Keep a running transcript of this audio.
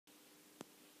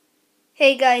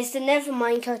Hey guys, the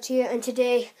Nevermind Cut here, and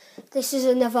today this is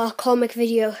another comic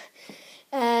video.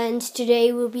 And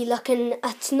today we'll be looking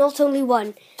at not only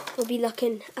one, we'll be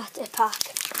looking at a pack.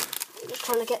 I'm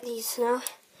trying to get these now.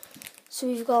 So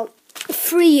we've got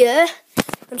 3 here.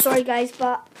 I'm sorry guys,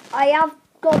 but I have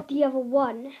got the other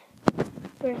one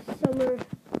for summer.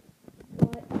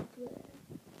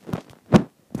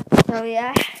 So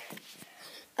yeah.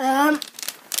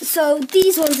 So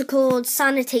these ones are called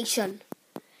Sanitation.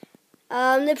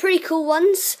 They're pretty cool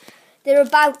ones. They're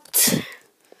about...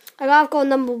 I've got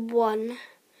number 1.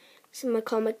 It's in my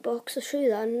comic box. I'll show you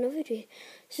that in another video.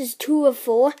 This is 2 of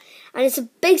 4. And it's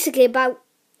basically about...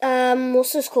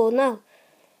 what's this called now?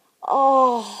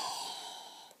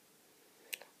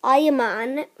 Iron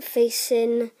Man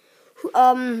facing...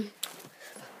 I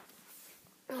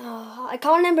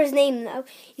can't remember his name now.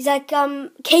 He's like...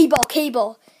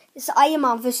 Cable. It's Iron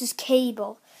Man versus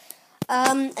Cable.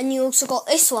 And you also got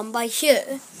this one by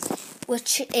here,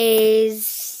 which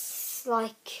is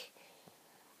like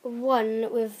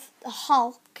one with the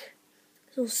Hulk.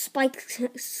 So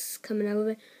spikes coming out of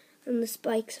it, and the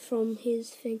spikes from his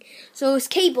thing. So it's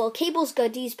Cable. Cable's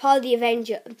good. He's part of the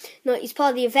he's part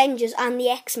of the Avengers and the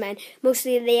X-Men.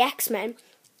 Mostly the X-Men,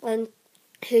 and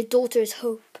her daughter is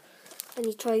Hope, and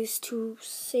he tries to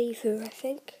save her, I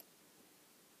think.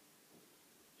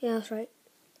 Yeah, that's right.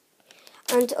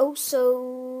 And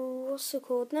also, what's it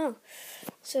called now?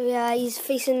 So yeah, he's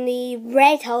facing the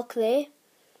Red Hulk there.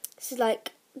 This is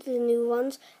like the new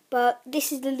ones. But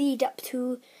this is the lead up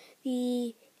to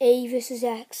the A versus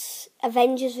X,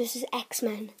 Avengers versus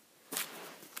X-Men.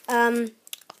 And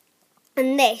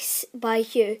this, by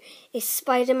here, is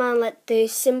Spider-Man, like the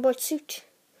symbiote suit.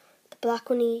 The black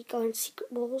one he got in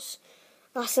Secret Wars.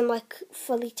 That's in like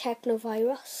fully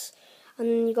technovirus. And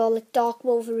then you got like Dark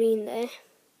Wolverine there.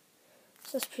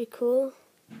 So that's pretty cool.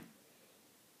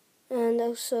 And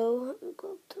also, I've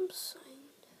got them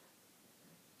signed.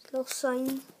 There's a little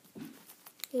sign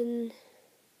in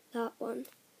that one.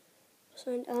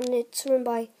 Signed, and it's written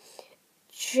by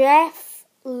Jeff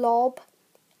Lobb,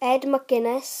 Ed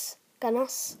McGuinness,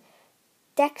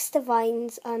 Dexter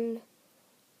Vines, and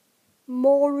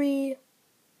Maury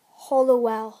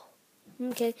Hollowell.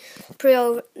 Okay, pretty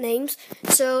old names.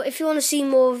 So if you want to see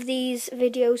more of these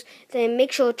videos, then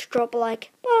make sure to drop a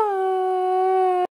like. Bye!